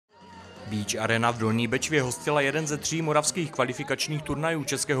Beacharena v Dolní Bečvě hostila jeden ze 3 moravských kvalifikačních turnajů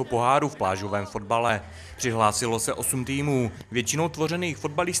Českého poháru v plážovém fotbale. Přihlásilo se 8 týmů, většinou tvořených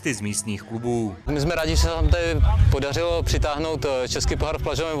fotbalisty z místních klubů. My jsme rádi, že se nám tady podařilo přitáhnout Český pohár v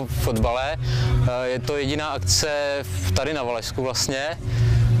plážovém fotbale. Je to jediná akce tady na Valašsku vlastně.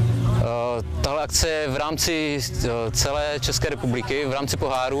 Tahle akce je v rámci celé České republiky, v rámci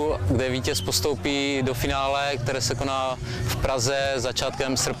poháru, kde vítěz postoupí do finále, které se koná v Praze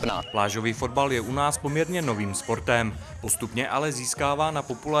začátkem srpna. Plážový fotbal je u nás poměrně novým sportem. Postupně ale získává na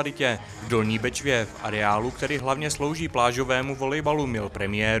popularitě. V Dolní Bečvě v areálu, který hlavně slouží plážovému volejbalu, měl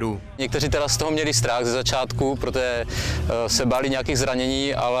premiéru. Někteří teda z toho měli strach ze začátku, protože se báli nějakých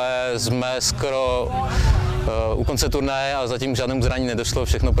zranění, ale jsme skoro u konce turnaje a zatím k žádnému zranění nedošlo,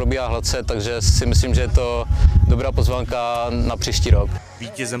 všechno probíhá hladce, takže si myslím, že je to dobrá pozvánka na příští rok.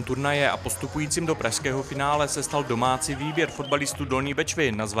 Vítězem turnaje a postupujícím do pražského finále se stal domácí výběr fotbalistů Dolní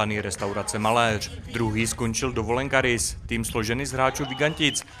Bečvy, nazvaný Restaurace Maléř. Druhý skončil Dovolenka Rys, tým složený z hráčů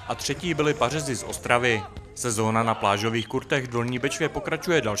Gigantic, a třetí byli Pařezi z Ostravy. Sezóna na plážových kurtech v Dolní Bečvě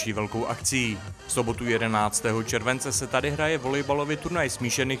pokračuje další velkou akcí. V sobotu 11. července se tady hraje volejbalový turnaj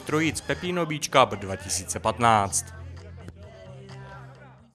smíšených trojic Pepino Beach Cup 2015.